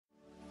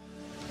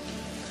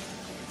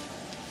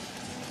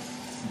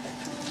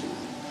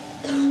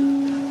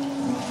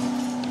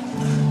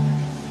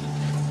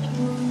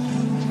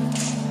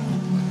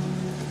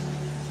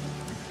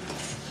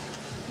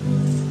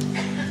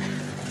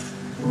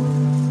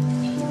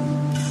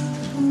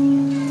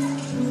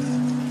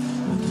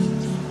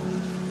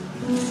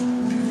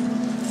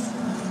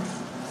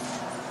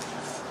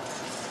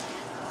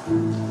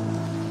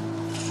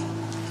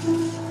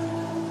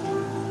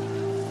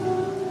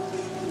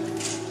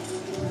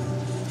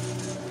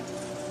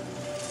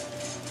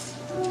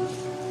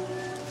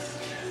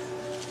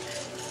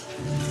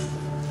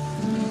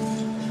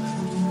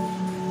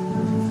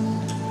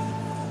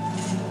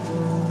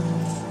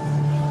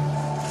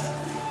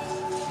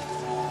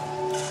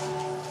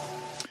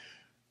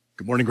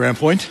Good morning, Grand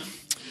Point.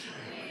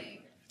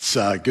 It's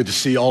good to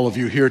see all of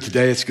you here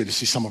today. It's good to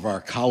see some of our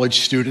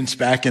college students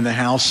back in the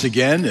house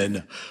again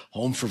and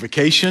home for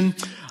vacation.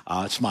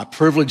 It's my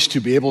privilege to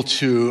be able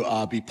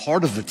to be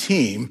part of the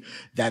team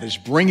that is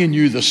bringing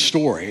you the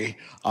story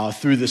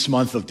through this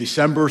month of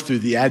December, through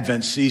the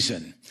Advent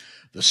season.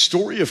 The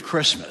story of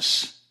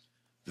Christmas.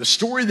 The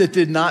story that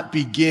did not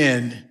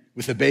begin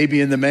with a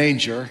baby in the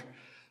manger,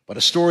 but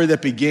a story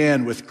that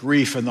began with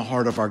grief in the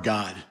heart of our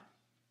God.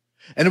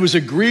 And it was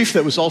a grief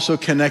that was also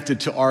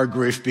connected to our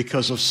grief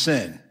because of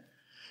sin.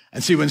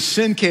 And see, when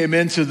sin came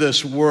into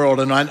this world,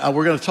 and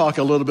we're going to talk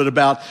a little bit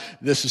about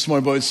this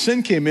morning, but when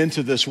sin came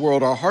into this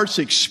world, our hearts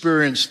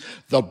experienced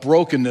the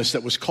brokenness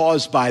that was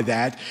caused by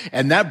that.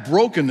 And that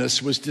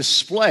brokenness was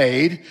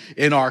displayed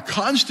in our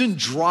constant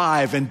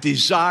drive and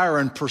desire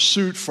and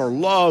pursuit for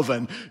love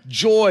and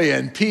joy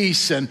and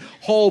peace and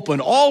hope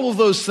and all of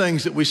those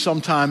things that we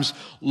sometimes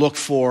look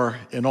for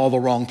in all the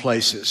wrong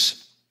places.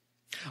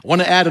 I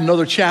want to add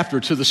another chapter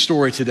to the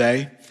story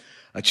today,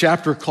 a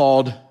chapter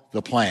called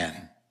The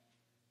Plan.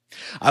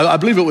 I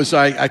believe it was,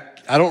 I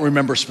don't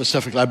remember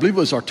specifically, I believe it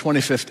was our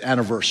 25th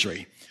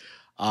anniversary.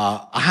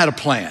 I had a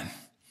plan.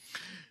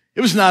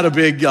 It was not a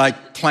big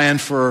plan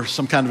for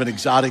some kind of an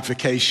exotic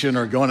vacation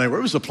or going anywhere.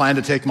 It was a plan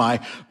to take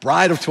my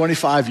bride of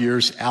 25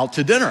 years out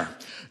to dinner.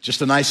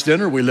 Just a nice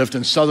dinner. We lived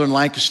in southern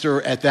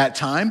Lancaster at that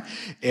time,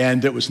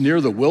 and it was near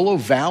the Willow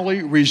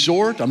Valley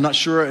Resort. I'm not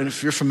sure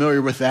if you're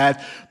familiar with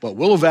that, but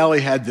Willow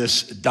Valley had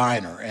this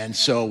diner. And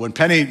so when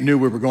Penny knew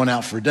we were going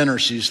out for dinner,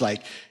 she's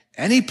like,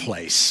 any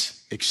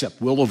place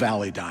except Willow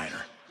Valley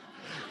Diner.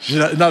 She's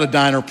not a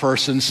diner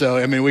person, so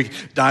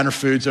diner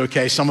food's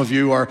okay. Some of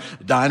you are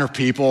diner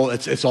people.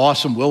 It's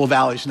awesome. Willow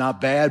Valley's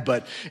not bad,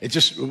 but it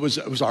was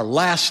the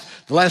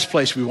last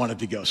place we wanted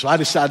to go. So I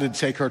decided to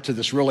take her to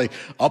this really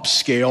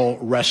upscale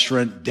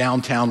restaurant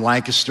downtown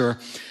Lancaster,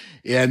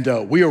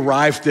 and we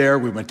arrived there.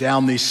 We went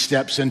down these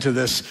steps into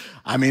this.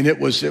 It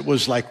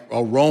was like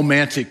a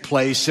romantic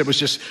place. It was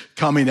just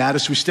coming at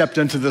us. We stepped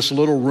into this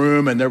little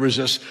room, and there was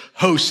this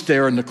host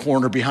there in the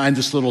corner behind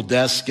this little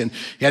desk, and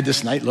he had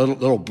this nice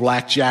little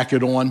black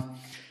jacket on.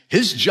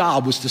 His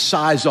job was to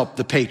size up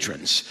the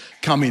patrons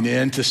coming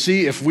in to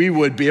see if we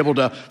would be able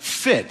to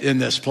fit in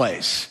this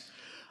place.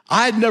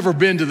 I had never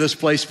been to this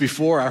place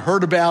before. I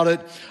heard about it.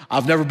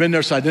 I've never been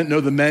there, so I didn't know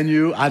the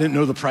menu. I didn't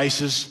know the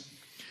prices.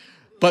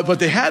 But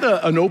they had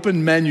an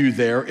open menu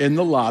there in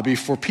the lobby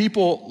for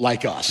people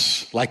like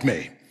us, like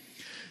me.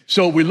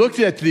 So we looked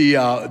at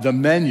the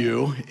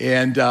menu,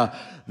 and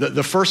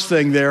the first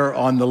thing there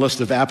on the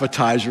list of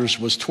appetizers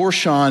was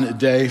torchon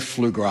de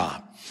foie gras.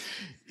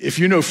 If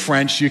you know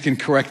French, you can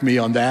correct me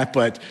on that,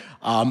 but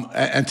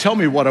and tell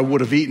me what I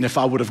would have eaten if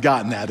I would have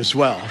gotten that as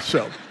well.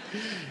 So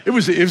it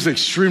was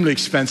extremely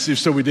expensive,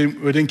 so we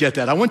didn't get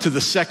that. I went to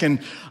the second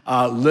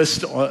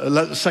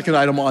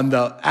item on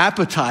the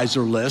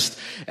appetizer list,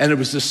 and it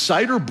was the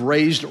cider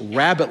braised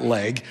rabbit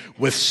leg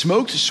with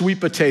smoked sweet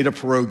potato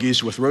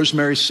pierogies with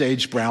rosemary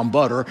sage brown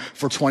butter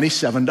for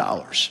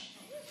 $27.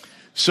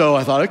 So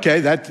I thought, okay,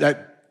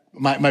 that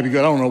might be good.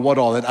 I don't know what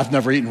all that. I've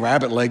never eaten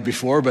rabbit leg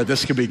before, but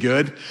this could be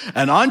good.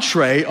 An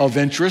entree of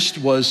interest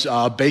was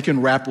bacon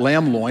wrapped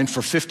lamb loin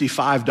for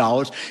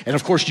 $55. And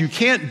of course, you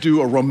can't do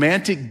a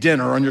romantic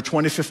dinner on your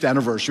 25th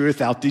anniversary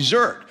without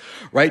dessert,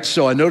 right?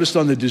 So I noticed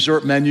on the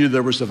dessert menu,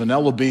 there was a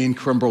vanilla bean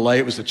creme brulee.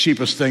 It was the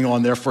cheapest thing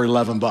on there for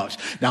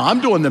 $11. Now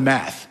I'm doing the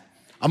math.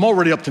 I'm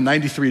already up to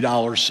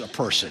 $93 a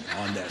person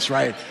on this,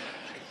 right?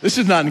 This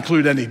did not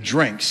include any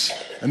drinks.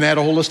 And they had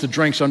a whole list of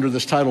drinks under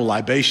this title,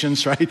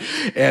 libations, right?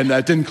 And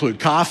it didn't include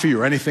coffee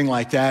or anything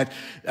like that.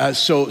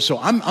 So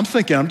I'm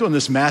thinking, I'm doing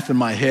this math in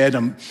my head.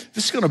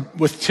 This is going to,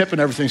 with tip and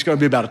everything, it's going to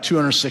be about a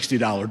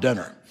 $260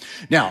 dinner.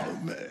 Now,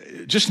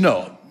 just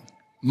know,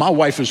 my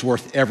wife is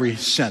worth every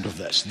cent of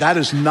this. That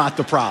is not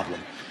the problem.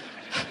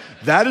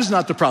 That is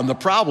not the problem. The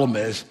problem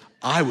is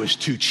I was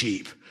too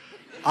cheap.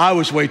 I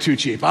was way too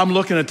cheap. I'm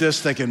looking at this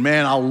thinking,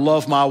 man, I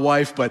love my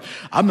wife, but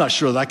I'm not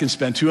sure that I can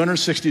spend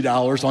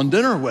 $260 on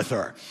dinner with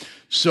her.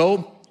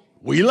 So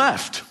we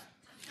left.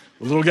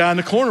 The little guy in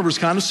the corner was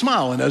kind of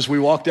smiling as we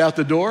walked out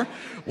the door.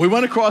 We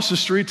went across the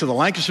street to the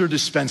Lancaster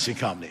Dispensing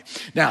Company.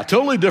 Now,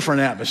 totally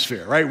different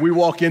atmosphere, right? We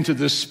walk into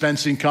this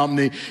dispensing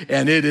company,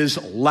 and it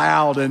is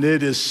loud, and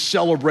it is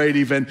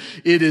celebrative, and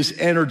it is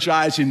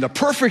energizing. The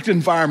perfect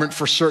environment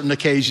for certain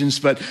occasions,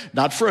 but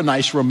not for a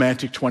nice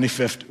romantic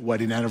 25th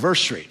wedding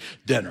anniversary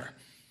dinner.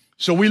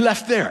 So we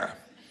left there.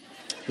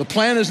 The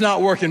plan is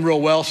not working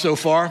real well so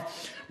far.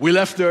 We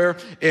left there,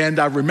 and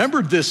I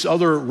remembered this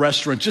other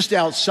restaurant just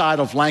outside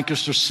of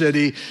Lancaster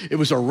City. It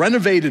was a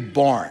renovated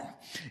barn.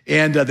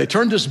 And they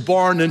turned this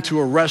barn into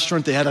a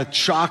restaurant. They had a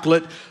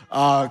chocolate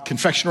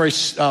confectionery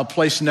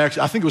place next.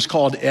 I think it was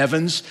called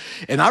Evans.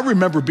 And I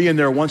remember being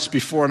there once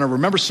before, and I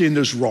remember seeing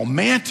those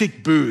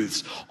romantic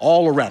booths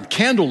all around,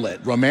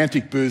 candlelit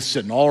romantic booths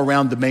sitting all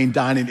around the main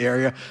dining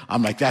area.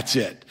 I'm like, that's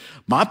it.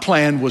 My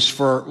plan was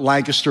for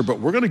Lancaster,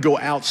 but we're going to go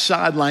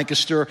outside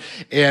Lancaster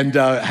and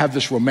have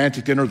this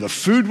romantic dinner. The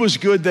food was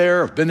good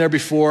there. I've been there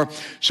before.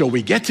 So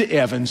we get to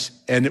Evans,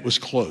 and it was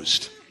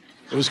closed.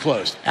 It was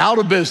closed, out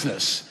of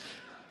business.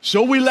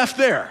 So we left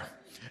there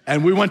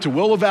and we went to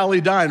Willow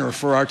Valley Diner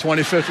for our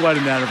 25th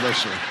wedding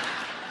anniversary.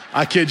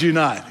 I kid you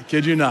not, I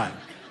kid you not.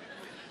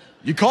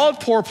 You call it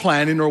poor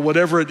planning or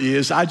whatever it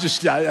is. I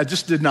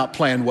just did not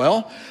plan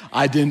well.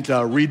 I didn't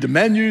read the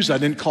menus. I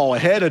didn't call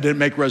ahead. I didn't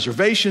make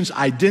reservations.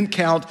 I didn't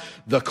count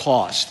the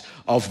cost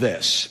of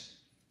this.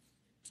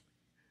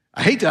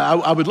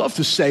 I would love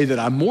to say that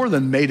I more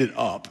than made it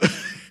up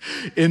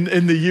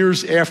in the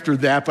years after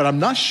that, but I'm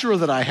not sure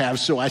that I have.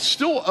 So I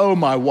still owe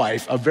my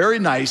wife a very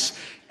nice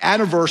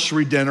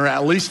anniversary dinner.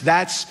 At least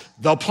that's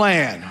the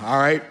plan, all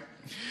right?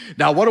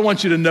 Now, what I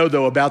want you to know,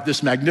 though, about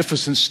this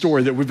magnificent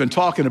story that we've been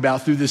talking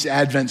about through this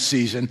Advent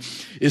season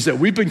is that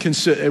we're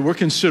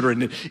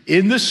considering it.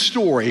 In this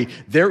story,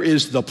 there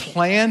is the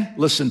plan,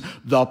 listen,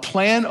 the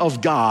plan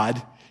of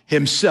God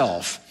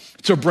himself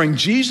to bring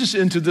Jesus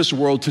into this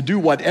world to do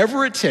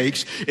whatever it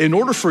takes in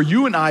order for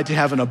you and I to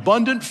have an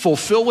abundant,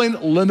 fulfilling,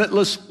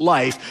 limitless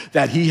life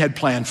that he had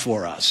planned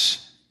for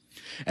us.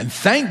 And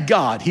thank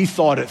God he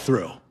thought it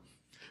through.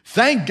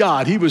 Thank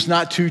God he was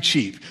not too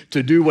cheap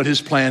to do what his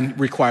plan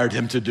required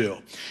him to do.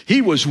 He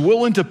was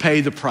willing to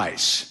pay the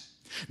price.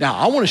 Now,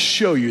 I want to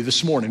show you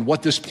this morning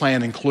what this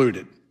plan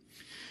included.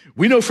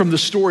 We know from the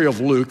story of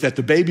Luke that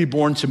the baby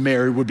born to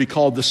Mary would be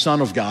called the Son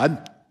of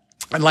God.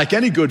 And like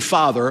any good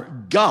father,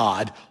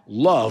 God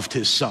loved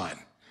his son.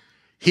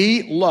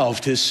 He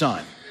loved his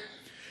son.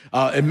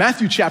 In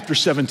Matthew chapter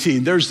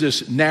 17, there's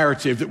this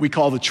narrative that we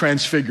call the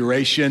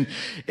Transfiguration,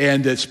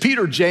 and it's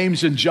Peter,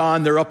 James, and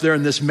John. They're up there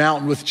in this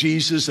mountain with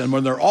Jesus, and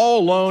when they're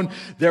all alone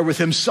there with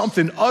him,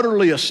 something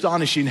utterly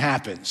astonishing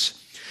happens.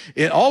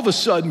 And all of a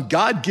sudden,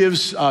 God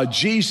gives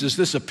Jesus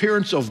this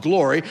appearance of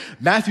glory.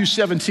 Matthew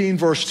 17,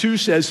 verse 2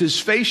 says, his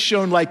face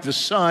shone like the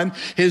sun.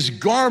 His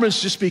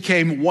garments just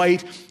became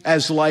white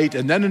as light.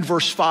 And then in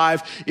verse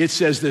 5, it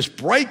says this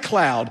bright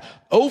cloud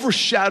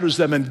overshadows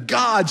them, and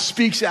God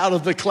speaks out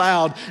of the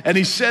cloud. And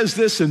he says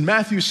this in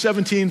Matthew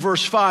 17,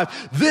 verse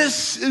 5,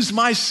 this is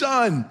my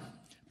son,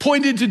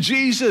 pointed to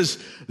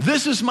Jesus.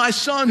 This is my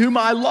son whom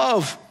I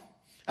love.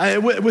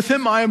 With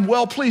him I am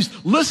well pleased.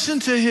 Listen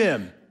to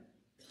him.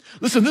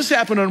 Listen, this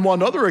happened on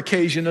one other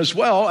occasion as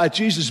well at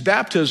Jesus'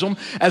 baptism.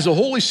 As the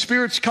Holy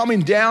Spirit's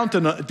coming down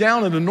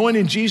and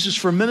anointing Jesus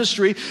for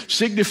ministry,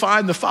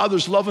 signifying the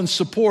Father's love and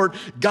support,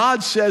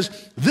 God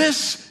says,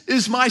 this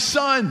is my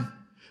son.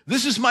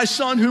 This is my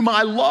son whom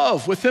I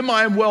love. With him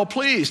I am well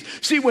pleased.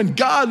 See, when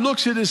God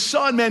looks at his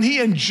son, man, he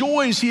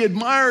enjoys, he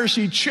admires,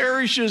 he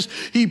cherishes,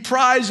 he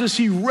prizes,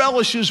 he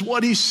relishes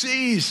what he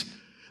sees.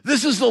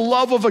 This is the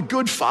love of a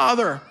good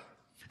father.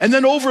 And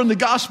then over in the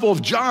Gospel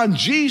of John,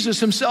 Jesus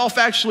himself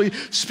actually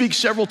speaks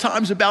several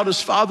times about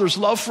his Father's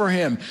love for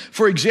him.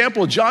 For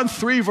example, John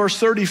 3, verse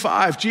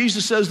 35,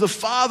 Jesus says, the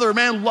Father,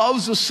 man,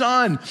 loves the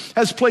Son,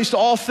 has placed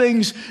all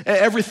things,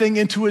 everything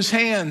into his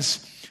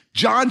hands.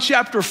 John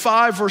chapter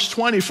 5, verse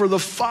 20, for the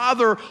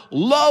Father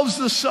loves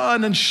the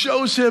Son and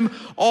shows him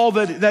all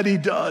that he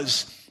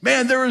does.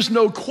 Man, there is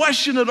no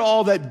question at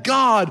all that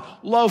God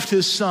loved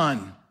his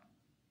Son.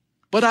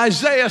 But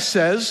Isaiah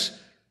says,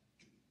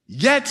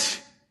 yet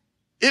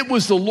it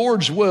was the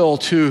Lord's will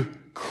to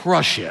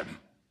crush him,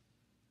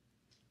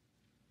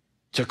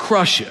 and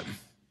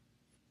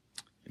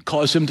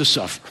cause him to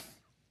suffer.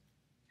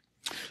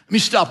 Let me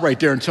stop right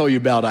there and tell you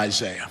about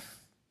Isaiah.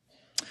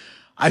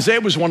 Isaiah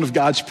was one of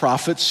God's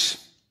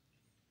prophets.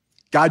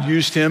 God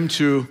used him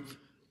to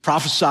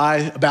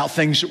prophesy about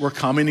things that were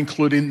coming,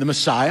 including the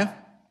Messiah.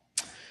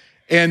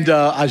 And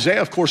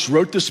Isaiah, of course,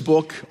 wrote this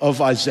book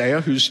of Isaiah,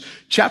 whose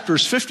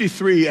chapters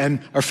 52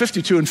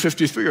 and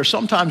 53 are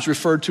sometimes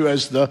referred to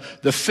as the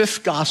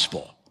fifth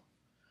gospel.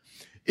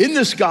 In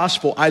this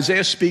gospel,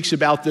 Isaiah speaks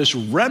about this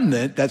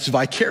remnant that's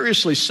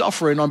vicariously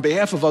suffering on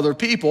behalf of other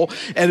people.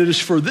 And it is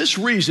for this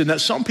reason that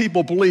some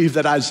people believe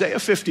that Isaiah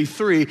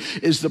 53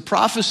 is the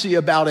prophecy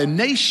about a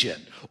nation,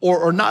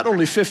 or not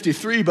only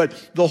 53,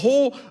 but the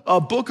whole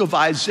book of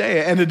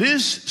Isaiah. And it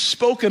is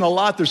spoken a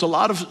lot. There's a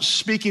lot of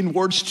speaking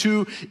words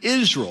to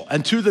Israel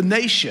and to the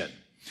nation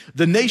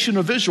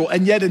of Israel.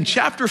 And yet in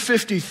chapter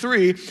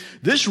 53,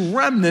 this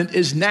remnant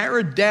is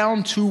narrowed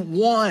down to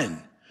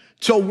one.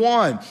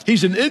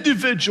 He's an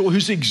individual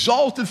who's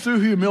exalted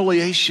through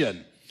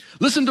humiliation.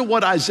 Listen to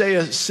what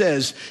Isaiah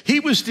says. He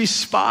was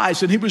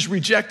despised and he was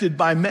rejected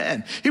by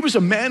men. He was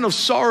a man of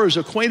sorrows,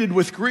 acquainted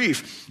with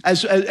grief,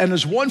 and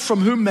as one from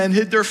whom men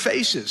hid their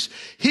faces.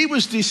 He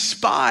was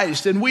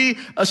despised and we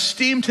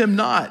esteemed him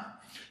not.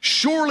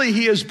 Surely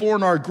he has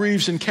borne our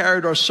griefs and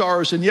carried our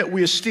sorrows, and yet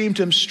we esteemed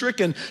him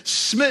stricken,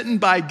 smitten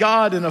by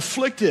God, and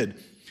afflicted.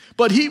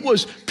 But he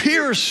was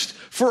pierced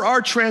for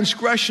our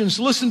transgressions.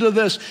 Listen to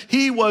this.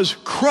 He was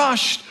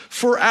crushed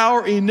for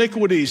our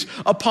iniquities.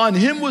 Upon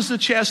him was the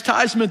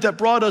chastisement that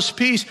brought us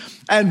peace,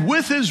 and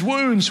with his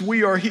wounds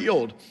we are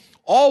healed.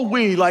 All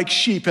we like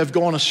sheep have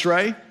gone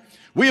astray.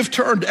 We have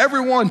turned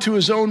everyone to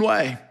his own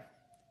way,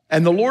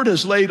 and the Lord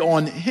has laid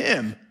on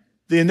him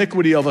the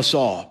iniquity of us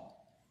all.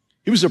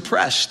 He was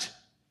oppressed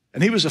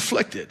and he was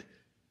afflicted,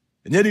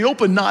 and yet he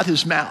opened not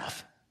his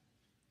mouth.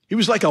 He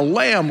was like a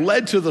lamb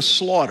led to the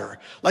slaughter,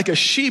 like a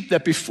sheep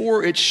that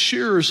before its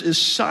shearers is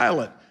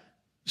silent.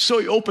 So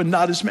he opened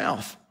not his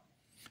mouth.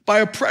 By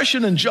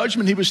oppression and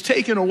judgment he was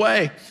taken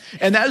away.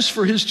 And as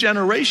for his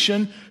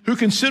generation, who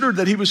considered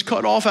that he was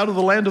cut off out of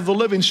the land of the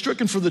living,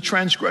 stricken for the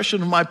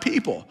transgression of my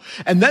people.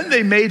 And then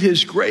they made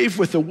his grave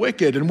with the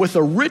wicked and with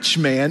a rich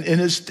man in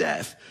his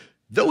death,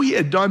 though he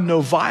had done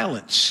no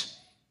violence,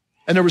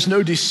 and there was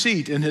no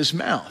deceit in his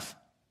mouth.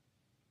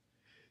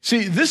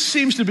 See, this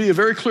seems to be a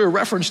very clear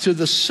reference to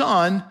the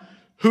Son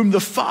whom the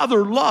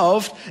Father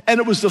loved, and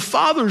it was the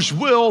Father's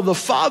will, the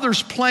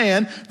Father's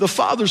plan, the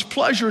Father's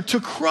pleasure to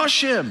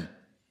crush him.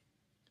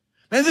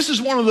 Man, this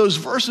is one of those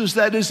verses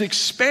that is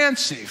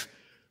expansive,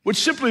 which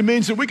simply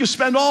means that we could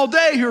spend all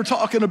day here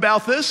talking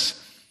about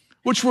this,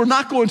 which we're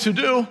not going to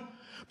do.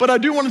 But I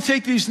do want to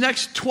take these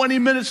next 20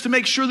 minutes to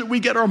make sure that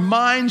we get our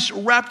minds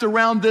wrapped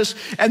around this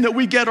and that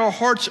we get our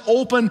hearts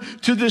open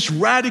to this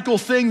radical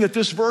thing that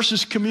this verse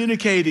is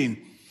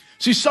communicating.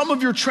 See, some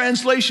of your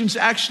translations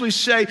actually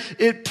say,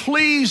 it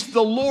pleased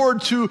the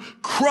Lord to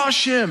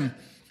crush him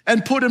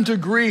and put him to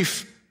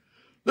grief.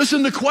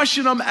 Listen, the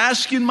question I'm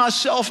asking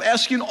myself,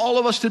 asking all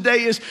of us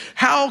today is,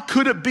 how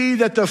could it be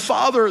that the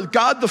Father,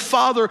 God the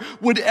Father,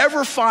 would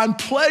ever find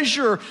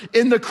pleasure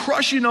in the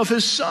crushing of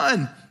his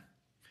Son?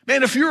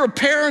 Man, if you're a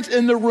parent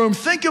in the room,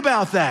 think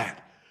about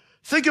that.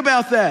 Think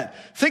about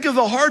that. Think of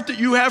the heart that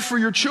you have for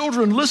your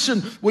children.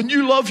 Listen, when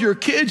you love your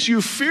kids,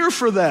 you fear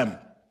for them.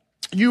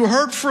 You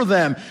hurt for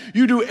them.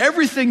 You do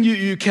everything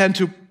you can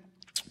to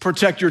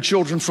protect your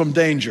children from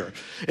danger.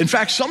 In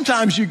fact,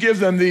 sometimes you give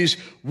them these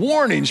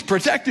warnings,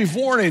 protective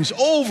warnings,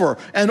 over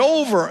and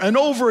over and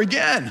over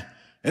again.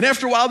 And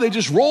after a while, they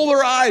just roll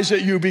their eyes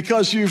at you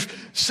because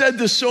you've said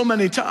this so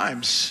many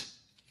times.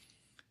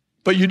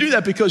 But you do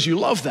that because you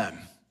love them.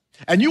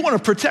 And you want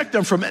to protect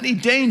them from any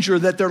danger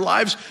that their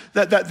lives,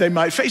 that they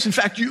might face. In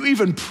fact, you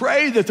even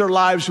pray that their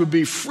lives would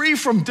be free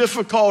from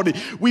difficulty.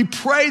 We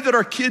pray that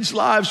our kids'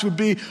 lives would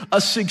be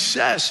a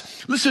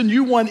success. Listen,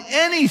 you want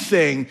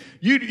anything,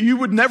 you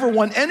would never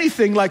want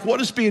anything like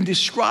what is being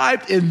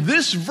described in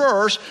this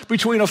verse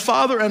between a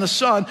father and a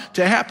son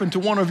to happen to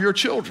one of your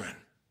children.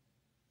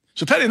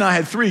 So Penny and I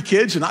had 3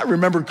 kids, and I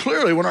remember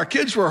clearly when our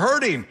kids were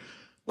hurting,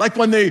 like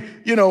when they,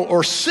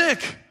 or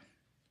sick,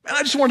 and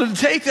I just wanted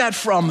to take that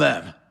from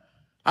them.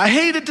 I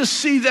hated to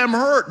see them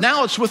hurt.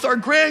 Now it's with our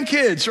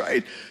grandkids,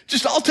 right?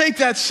 I'll take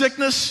that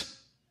sickness.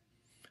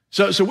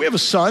 So we have a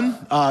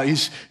son.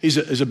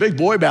 He's a big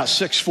boy, about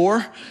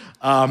 6'4".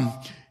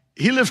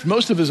 He lived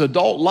most of his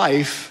adult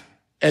life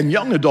and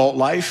young adult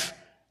life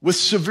with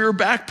severe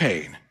back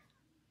pain.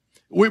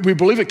 We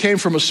believe it came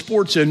from a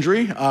sports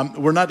injury.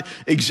 We're not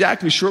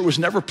exactly sure. It was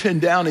never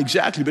pinned down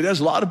exactly, but he has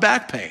a lot of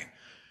back pain.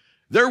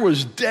 There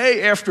was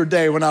day after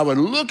day when I would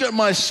look at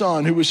my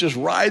son who was just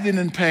writhing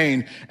in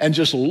pain and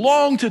just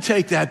long to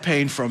take that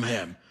pain from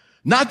him.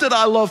 Not that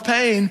I love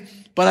pain,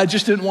 but I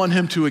just didn't want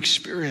him to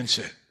experience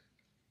it.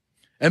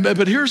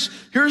 But here's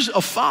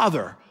a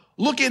father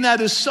looking at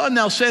his son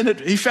now saying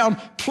that he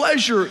found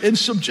pleasure in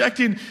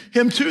subjecting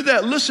him to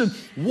that. Listen,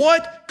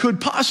 what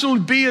could possibly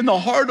be in the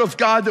heart of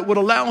God that would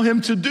allow him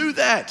to do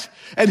that?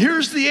 And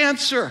here's the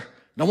answer.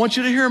 And I want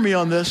you to hear me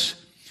on this.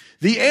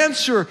 The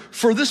answer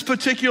for this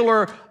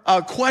particular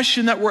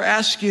question that we're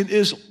asking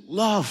is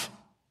love.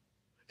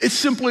 It's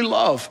simply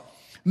love.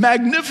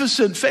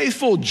 Magnificent,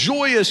 faithful,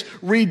 joyous,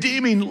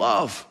 redeeming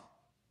love.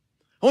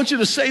 I want you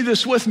to say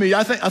this with me.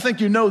 I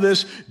think you know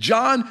this.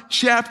 John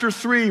chapter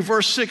 3,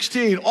 verse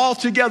 16. All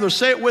together,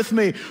 say it with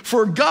me.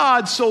 For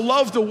God so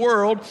loved the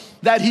world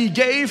that he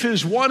gave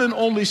his one and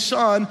only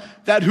Son,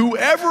 that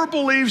whoever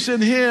believes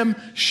in him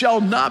shall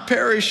not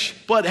perish,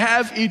 but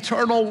have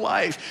eternal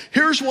life.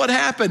 Here's what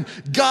happened.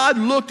 God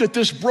looked at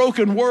this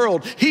broken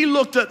world. He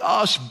looked at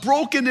us,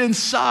 broken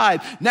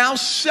inside, now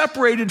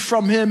separated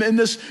from him in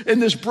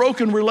this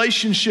broken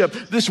relationship.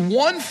 This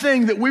one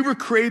thing that we were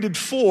created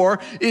for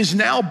is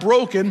now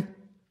broken.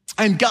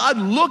 And God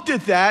looked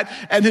at that,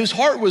 and his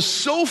heart was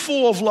so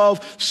full of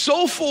love,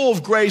 so full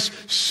of grace,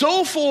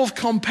 so full of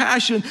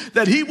compassion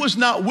that he was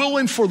not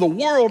willing for the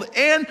world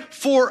and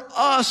for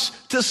us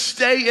to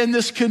stay in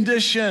this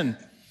condition.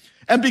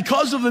 And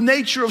because of the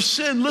nature of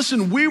sin,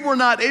 listen, we were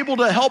not able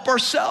to help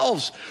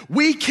ourselves.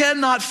 We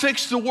cannot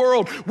fix the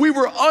world. We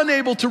were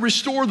unable to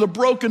restore the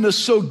brokenness.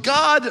 So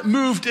God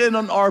moved in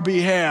on our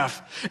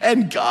behalf.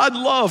 And God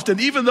loved.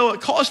 And even though it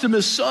cost him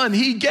his son,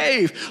 he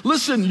gave.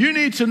 Listen, you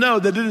need to know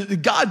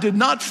that God did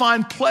not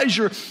find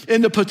pleasure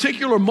in the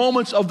particular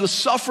moments of the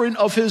suffering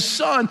of his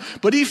son,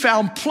 but he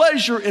found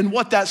pleasure in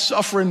what that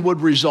suffering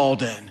would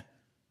result in.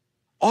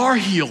 Our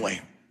healing,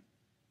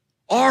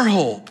 our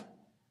hope.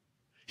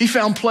 He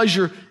found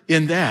pleasure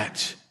in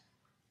that.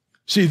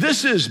 See,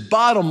 this is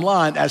bottom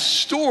line, a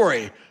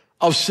story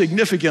of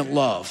significant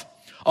love.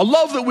 A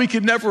love that we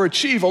could never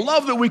achieve, a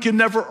love that we can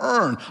never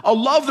earn, a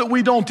love that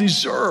we don't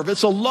deserve.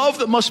 It's a love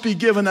that must be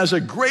given as a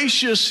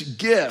gracious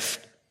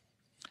gift.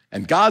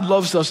 And God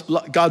loves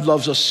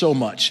us so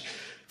much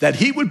that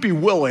he would be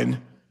willing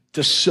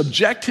to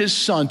subject his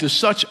son to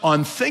such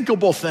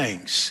unthinkable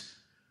things.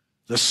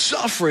 The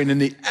suffering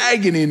and the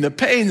agony and the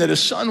pain that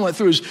his son went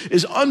through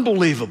is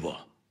unbelievable.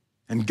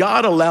 And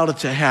God allowed it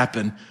to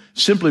happen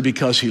simply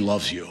because he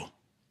loves you.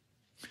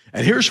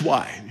 And here's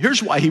why.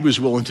 Here's why he was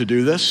willing to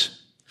do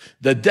this.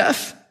 The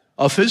death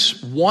of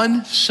his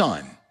one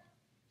son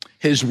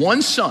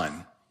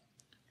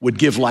would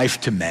give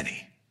life to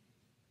many.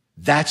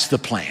 That's the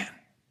plan.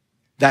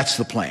 That's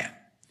the plan.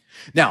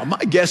 Now, my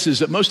guess is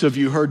that most of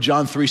you heard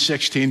John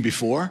 3:16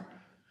 before.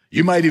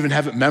 You might even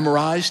have it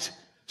memorized.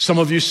 Some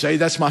of you say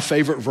that's my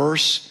favorite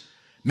verse.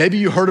 Maybe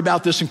you heard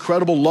about this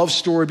incredible love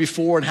story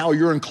before and how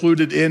you're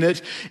included in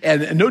it.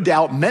 And no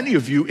doubt many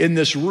of you in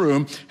this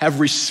room have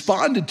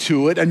responded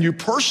to it, and you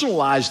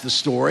personalized the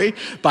story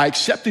by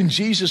accepting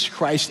Jesus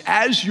Christ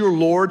as your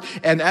Lord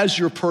and as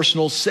your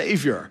personal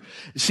Savior.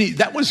 See,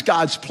 that was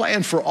God's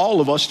plan for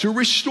all of us to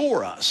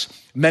restore us.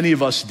 Many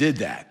of us did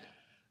that.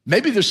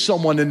 Maybe there's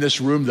someone in this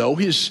room, though,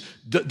 who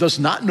does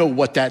not know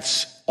what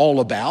that's all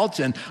about,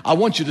 and I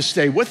want you to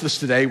stay with us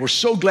today. We're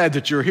so glad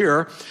that you're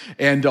here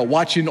and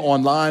watching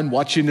online,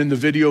 watching in the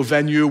video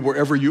venue,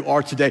 wherever you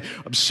are today.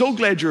 I'm so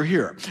glad you're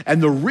here.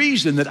 And the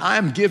reason that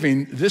I'm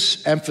giving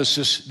this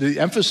emphasis, the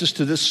emphasis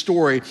to this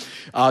story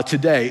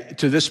today,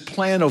 to this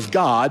plan of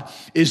God,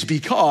 is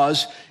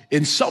because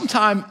in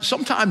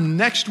sometime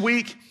next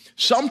week,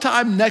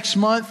 sometime next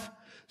month,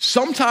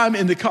 sometime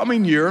in the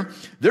coming year,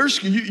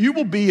 you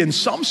will be in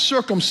some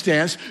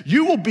circumstance,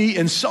 you will be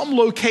in some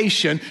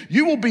location,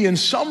 you will be in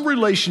some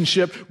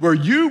relationship where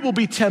you will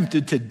be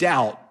tempted to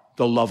doubt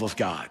the love of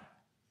God.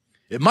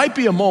 It might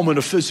be a moment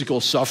of physical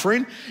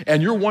suffering,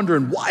 and you're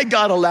wondering why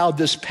God allowed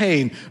this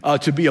pain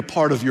to be a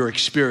part of your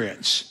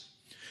experience.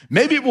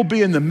 Maybe it will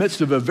be in the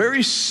midst of a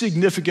very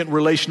significant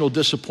relational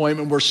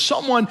disappointment where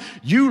someone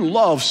you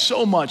love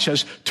so much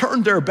has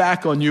turned their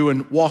back on you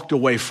and walked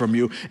away from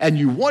you, and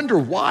you wonder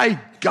why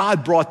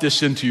God brought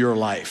this into your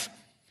life.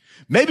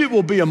 Maybe it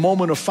will be a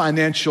moment of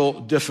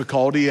financial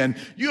difficulty, and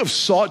you have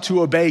sought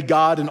to obey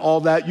God and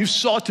all that. You've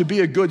sought to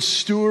be a good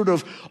steward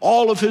of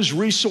all of his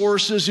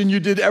resources, and you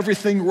did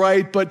everything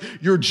right, but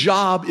your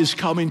job is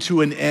coming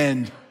to an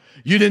end.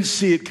 You didn't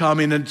see it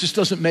coming, and it just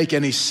doesn't make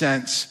any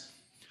sense.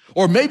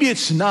 Or maybe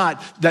it's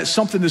not that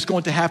something is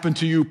going to happen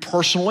to you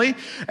personally,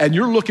 and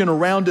you're looking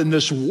around in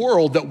this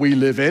world that we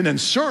live in, and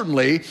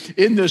certainly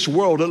in this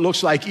world it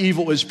looks like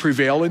evil is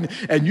prevailing,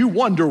 and you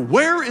wonder,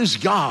 where is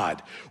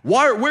God?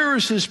 Where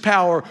is his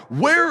power?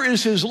 Where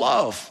is his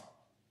love?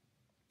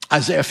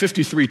 Isaiah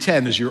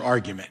 53:10 is your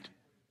argument.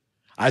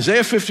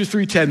 Isaiah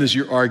 53:10 is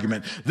your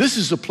argument. This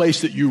is the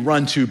place that you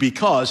run to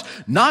because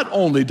not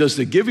only does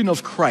the giving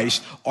of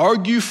Christ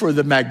argue for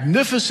the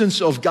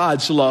magnificence of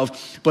God's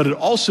love, but it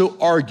also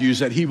argues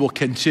that he will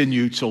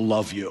continue to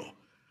love you.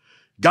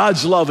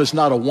 God's love is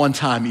not a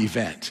one-time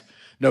event.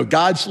 No,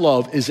 God's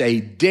love is a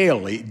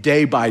daily,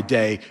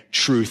 day-by-day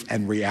truth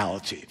and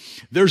reality.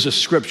 There's a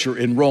scripture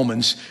in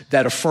Romans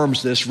that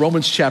affirms this.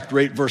 Romans chapter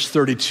 8, verse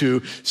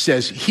 32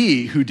 says,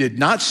 "He who did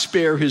not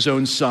spare his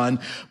own son,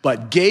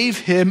 but gave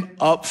him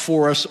up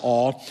for us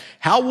all,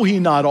 how will he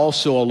not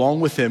also, along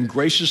with him,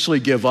 graciously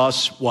give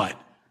us," what?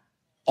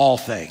 All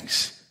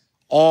things.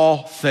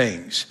 All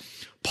things.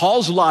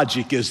 Paul's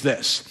logic is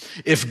this: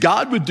 if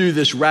God would do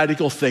this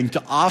radical thing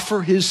to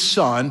offer his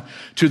son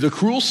to the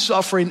cruel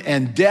suffering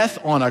and death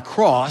on a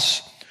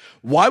cross,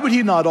 why would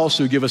he not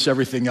also give us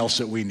everything else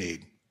that we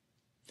need?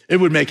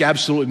 It would make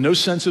absolutely no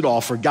sense at all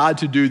for God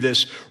to do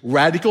this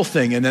radical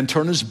thing and then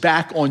turn his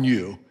back on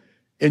you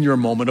in your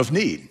moment of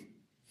need.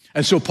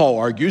 And so Paul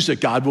argues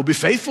that God will be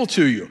faithful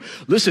to you.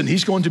 Listen,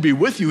 he's going to be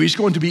with you. He's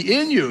going to be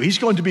in you. He's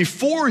going to be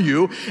for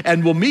you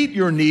and will meet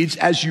your needs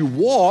as you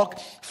walk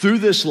through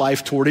this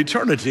life toward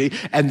eternity.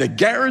 And the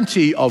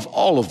guarantee of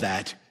all of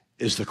that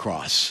is the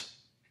cross.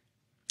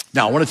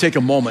 Now, I want to take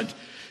a moment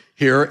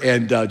here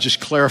and just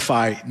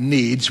clarify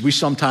needs. We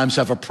sometimes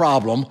have a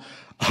problem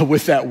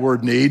with that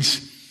word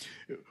needs.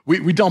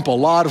 We dump a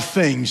lot of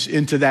things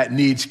into that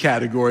needs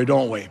category,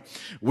 don't we?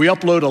 We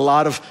upload a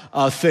lot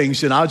of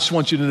things, and I just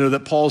want you to know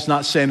that Paul's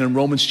not saying in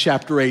Romans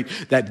chapter 8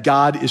 that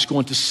God is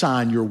going to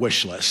sign your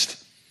wish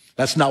list.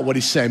 That's not what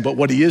he's saying, but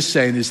what he is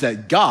saying is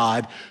that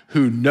God,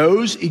 who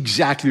knows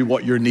exactly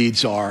what your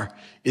needs are,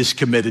 is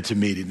committed to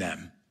meeting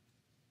them.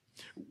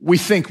 We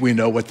think we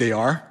know what they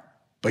are,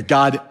 but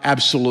God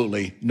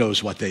absolutely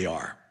knows what they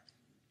are.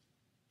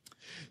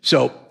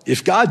 So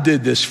if God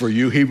did this for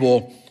you, he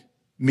will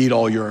meet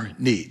all your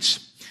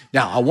needs.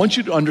 Now, I want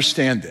you to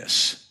understand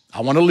this.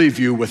 I want to leave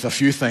you with a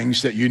few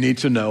things that you need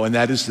to know, and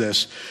that is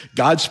this: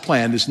 God's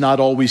plan is not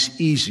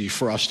always easy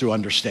for us to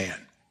understand.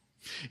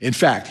 In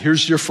fact,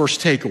 here's your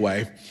first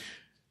takeaway.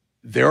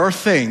 There are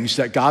things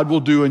that God will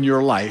do in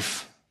your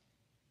life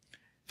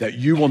that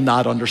you will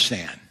not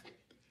understand.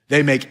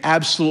 They make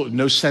absolutely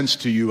no sense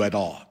to you at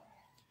all.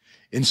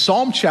 In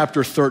Psalm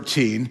chapter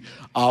 13,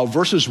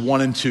 verses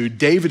 1 and 2,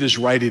 David is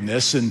writing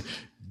this, and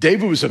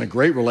David was in a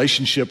great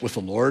relationship with the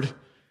Lord.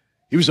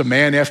 He was a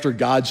man after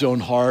God's own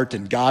heart,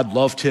 and God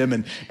loved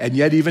him. And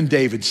yet even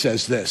David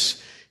says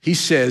this. He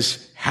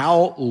says,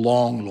 "How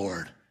long,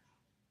 Lord?"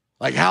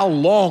 Like, how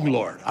long,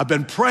 Lord? I've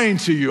been praying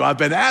to you. I've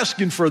been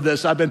asking for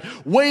this. I've been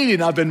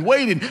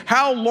waiting.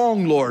 How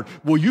long, Lord?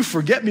 Will you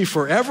forget me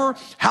forever?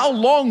 How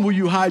long will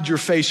you hide your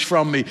face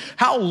from me?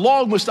 How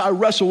long must I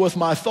wrestle with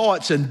my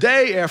thoughts and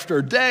day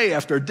after day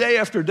after day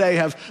after day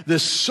have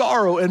this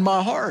sorrow in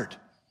my heart?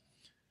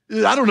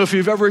 I don't know if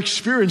you've ever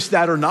experienced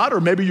that or not, or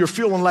maybe you're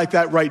feeling like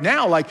that right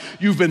now, like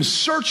you've been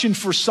searching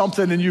for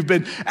something and you've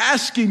been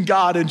asking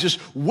God and just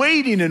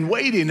waiting,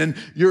 and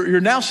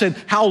you're now saying,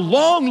 how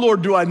long,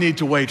 Lord, do I need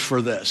to wait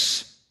for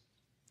this?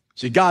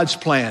 See, God's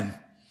plan,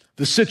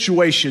 the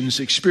situations,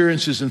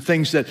 experiences, and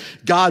things that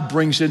God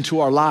brings into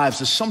our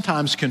lives is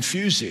sometimes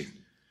confusing.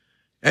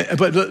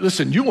 But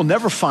listen, you will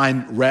never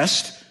find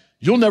rest.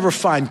 You'll never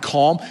find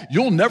calm.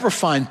 You'll never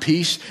find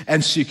peace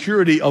and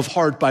security of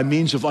heart by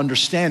means of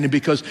understanding,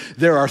 because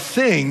there are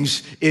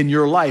things in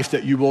your life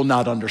that you will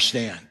not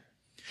understand.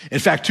 In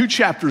fact, 2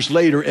 chapters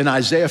later in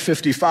Isaiah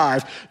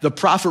 55, the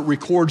prophet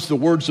records the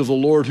words of the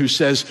Lord who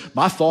says,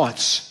 my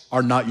thoughts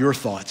are not your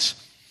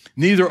thoughts.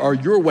 Neither are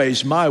your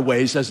ways my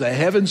ways. As the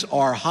heavens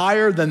are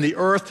higher than the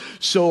earth,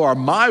 so are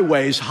my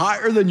ways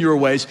higher than your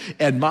ways,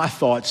 and my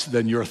thoughts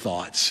than your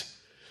thoughts.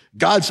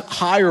 God's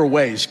higher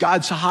ways,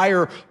 God's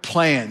higher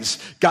plans,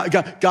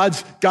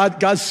 God's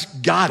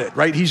got it,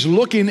 right? He's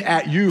looking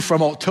at you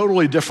from a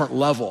totally different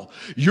level.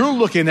 You're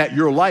looking at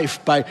your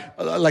life by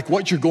like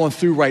what you're going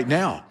through right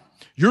now.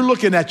 You're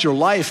looking at your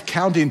life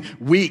counting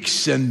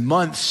weeks and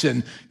months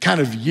and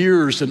kind of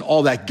years and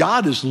all that.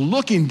 God is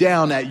looking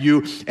down at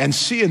you and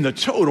seeing the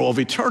total of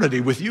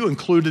eternity with you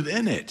included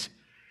in it.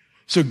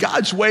 So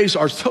God's ways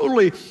are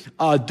totally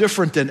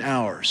different than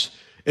ours.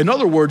 In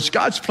other words,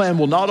 God's plan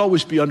will not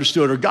always be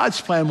understood, or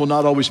God's plan will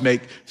not always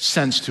make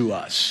sense to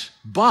us.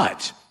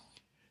 But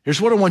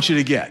here's what I want you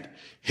to get.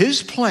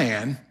 His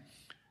plan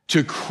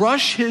to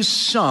crush his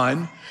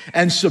son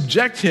and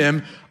subject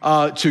him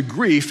to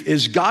grief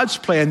is God's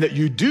plan that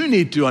you do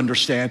need to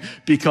understand,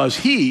 because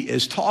he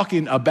is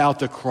talking about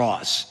the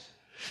cross.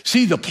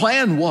 See, the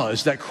plan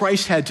was that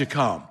Christ had to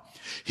come.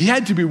 He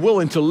had to be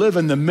willing to live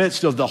in the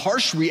midst of the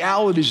harsh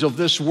realities of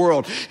this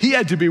world. He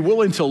had to be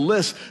willing to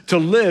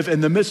live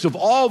in the midst of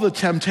all the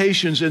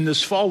temptations in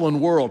this fallen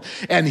world.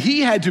 And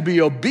he had to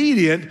be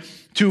obedient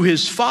to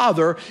his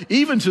Father,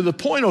 even to the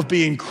point of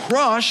being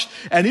crushed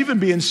and even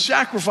being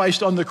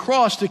sacrificed on the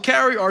cross to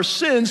carry our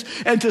sins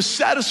and to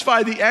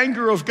satisfy the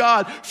anger of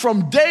God.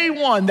 From day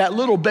one, that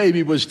little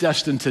baby was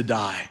destined to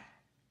die.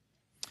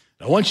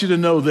 I want you to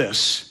know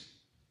this.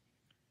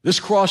 This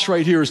cross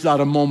right here is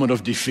not a moment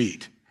of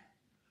defeat.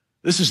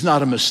 This is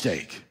not a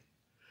mistake.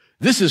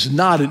 This is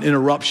not an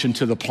interruption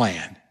to the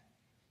plan.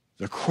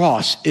 The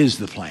cross is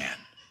the plan.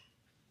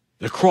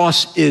 The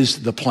cross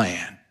is the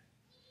plan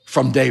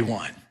from day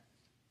one.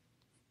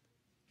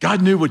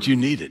 God knew what you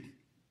needed.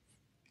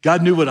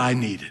 God knew what I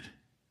needed.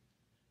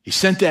 He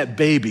sent that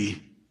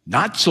baby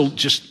not to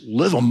just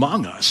live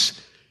among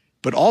us,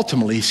 but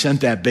ultimately he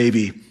sent that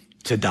baby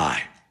to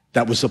die.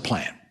 That was the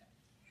plan.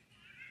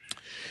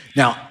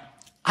 Now,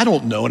 I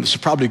don't know, and it's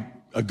probably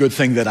a good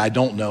thing that I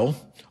don't know,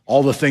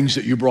 all the things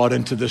that you brought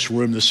into this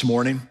room this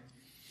morning.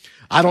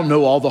 I don't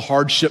know all the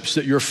hardships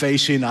that you're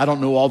facing. I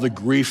don't know all the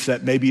grief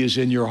that maybe is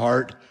in your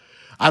heart.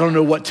 I don't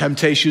know what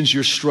temptations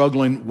you're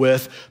struggling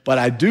with, but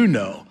I do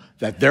know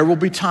that there will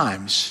be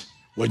times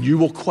when you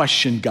will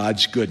question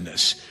God's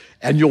goodness,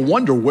 and you'll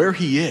wonder where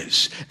he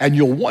is, and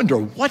you'll wonder,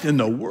 what in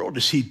the world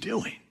is he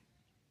doing?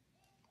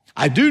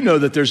 I do know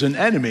that there's an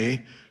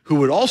enemy who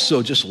would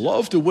also just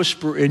love to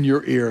whisper in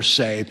your ear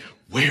saying,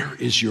 where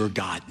is your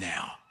God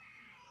now?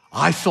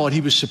 I thought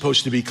he was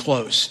supposed to be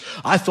close.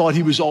 I thought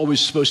he was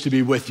always supposed to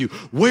be with you.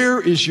 Where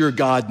is your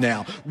God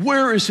now?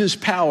 Where is his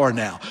power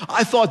now?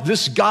 I thought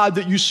this God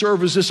that you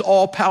serve is this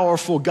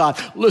all-powerful God.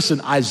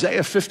 Listen,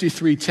 Isaiah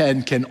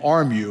 53:10 can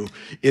arm you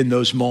in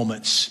those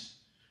moments.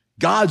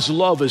 God's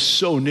love is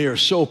so near,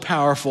 so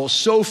powerful,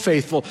 so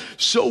faithful,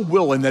 so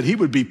willing that he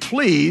would be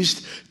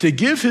pleased to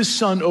give his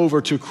son over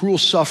to cruel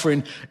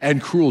suffering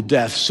and cruel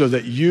death so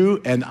that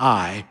you and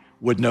I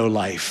would know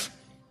life.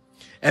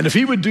 And if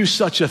he would do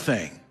such a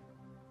thing,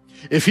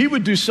 if he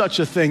would do such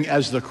a thing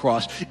as the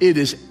cross, it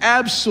is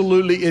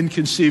absolutely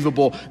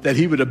inconceivable that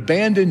he would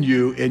abandon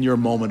you in your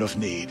moment of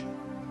need.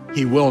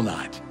 He will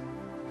not.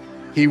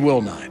 He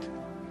will not.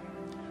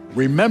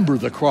 Remember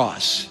the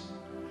cross.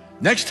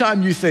 Next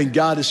time you think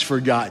God has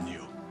forgotten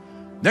you,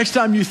 next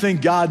time you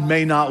think God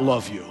may not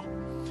love you,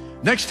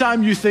 next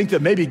time you think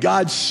that maybe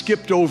God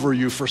skipped over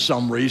you for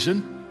some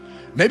reason,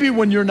 maybe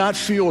when you're not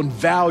feeling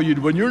valued,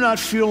 when you're not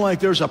feeling like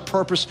there's a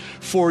purpose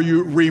for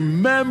you,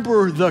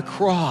 remember the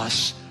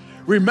cross.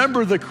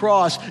 Remember the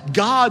cross.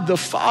 God, the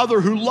Father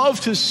who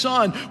loved his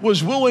son,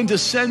 was willing to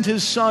send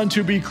his son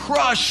to be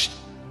crushed,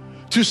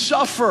 to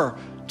suffer,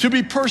 to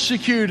be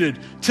persecuted,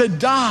 to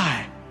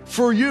die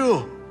for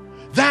you.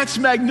 That's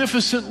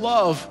magnificent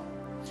love.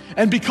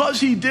 And because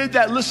he did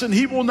that, listen,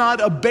 he will not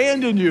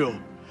abandon you.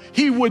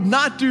 He would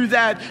not do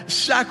that,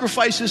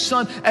 sacrifice his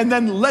son, and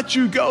then let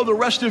you go the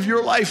rest of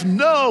your life.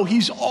 No,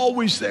 he's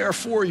always there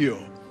for you.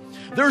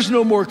 There's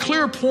no more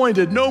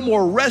clear-pointed, no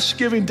more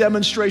rest-giving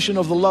demonstration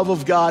of the love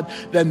of God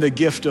than the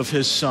gift of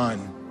his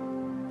Son.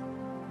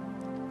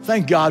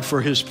 Thank God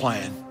for his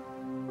plan.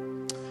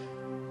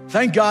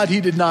 Thank God he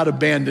did not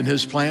abandon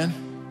his plan.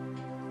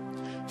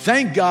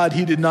 Thank God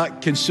he did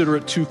not consider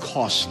it too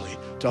costly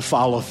to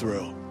follow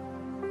through.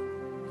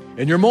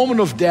 In your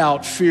moment of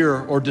doubt, fear,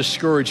 or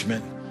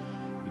discouragement,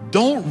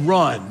 don't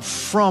run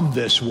from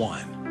this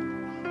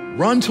one.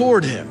 Run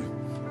toward him.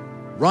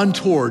 Run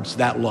towards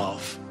that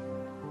love.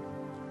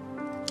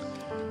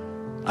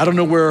 I don't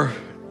know where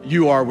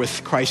you are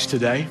with Christ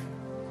today.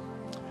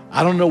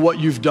 I don't know what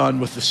you've done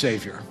with the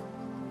Savior.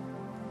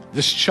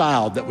 This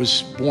child that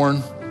was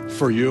born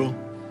for you.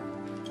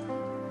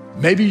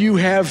 Maybe you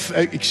have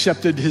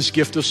accepted his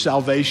gift of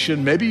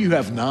salvation. Maybe you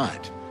have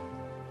not.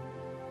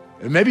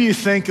 And maybe you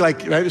think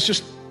like, it's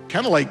just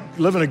kind of like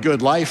living a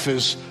good life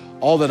is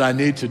all that I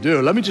need to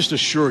do. Let me just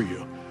assure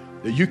you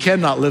that you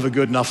cannot live a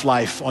good enough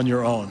life on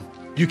your own.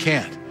 You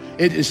can't.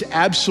 It is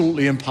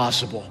absolutely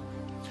impossible.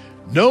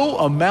 No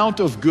amount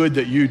of good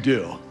that you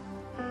do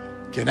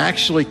can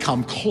actually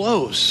come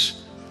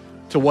close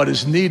to what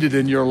is needed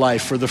in your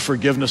life for the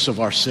forgiveness of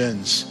our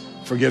sins,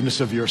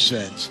 forgiveness of your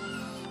sins.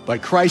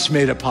 But Christ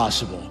made it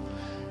possible.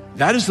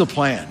 That is the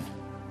plan.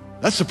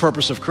 That's the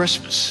purpose of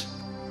Christmas.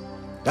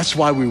 That's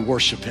why we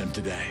worship him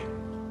today.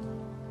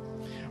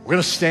 We're going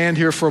to stand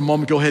here for a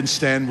moment. Go ahead and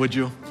stand, would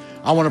you?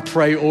 I want to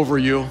pray over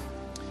you.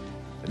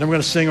 And then we're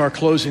going to sing our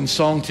closing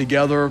song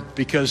together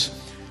because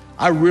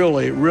I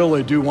really,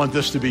 really do want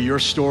this to be your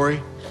story.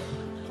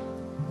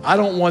 I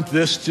don't want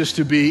this just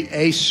to be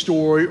a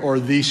story or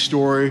the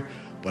story,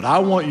 but I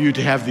want you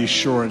to have the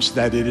assurance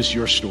that it is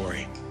your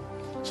story.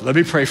 So let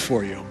me pray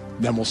for you,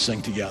 then we'll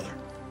sing together.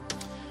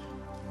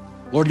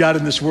 Lord God,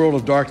 in this world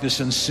of darkness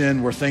and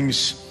sin where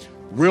things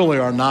really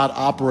are not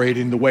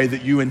operating the way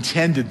that you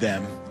intended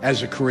them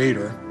as a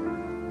creator,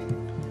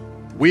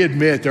 we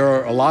admit there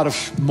are a lot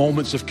of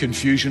moments of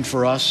confusion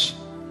for us.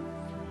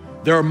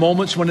 There are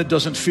moments when it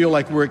doesn't feel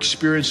like we're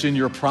experiencing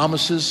your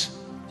promises.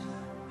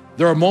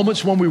 There are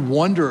moments when we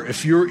wonder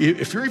if you're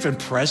even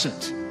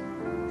present.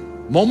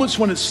 Moments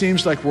when it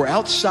seems like we're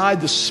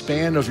outside the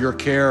span of your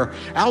care,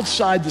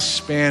 outside the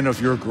span of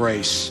your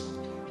grace.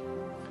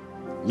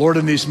 Lord,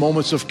 in these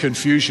moments of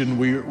confusion,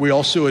 we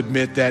also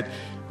admit that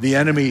the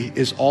enemy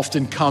is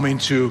often coming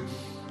to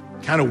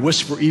kind of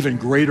whisper even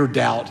greater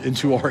doubt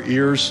into our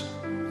ears.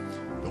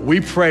 But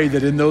we pray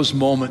that in those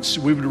moments,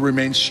 we would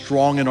remain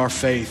strong in our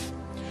faith.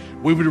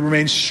 We would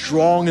remain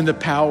strong in the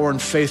power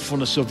and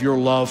faithfulness of your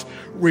love,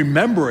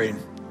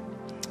 remembering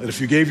that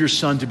if you gave your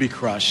Son to be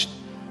crushed,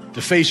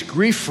 to face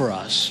grief for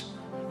us,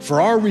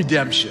 for our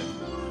redemption,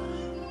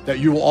 that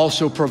you will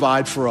also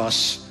provide for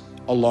us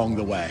along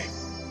the way.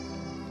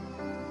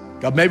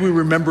 God, may we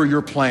remember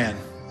your plan.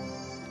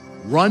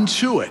 Run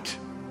to it,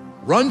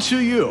 run to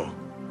you,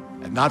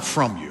 and not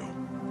from you.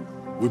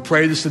 We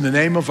pray this in the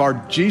name of our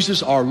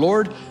Jesus, our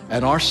Lord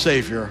and our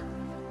Savior.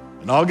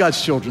 And all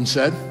God's children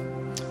said,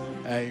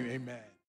 amen.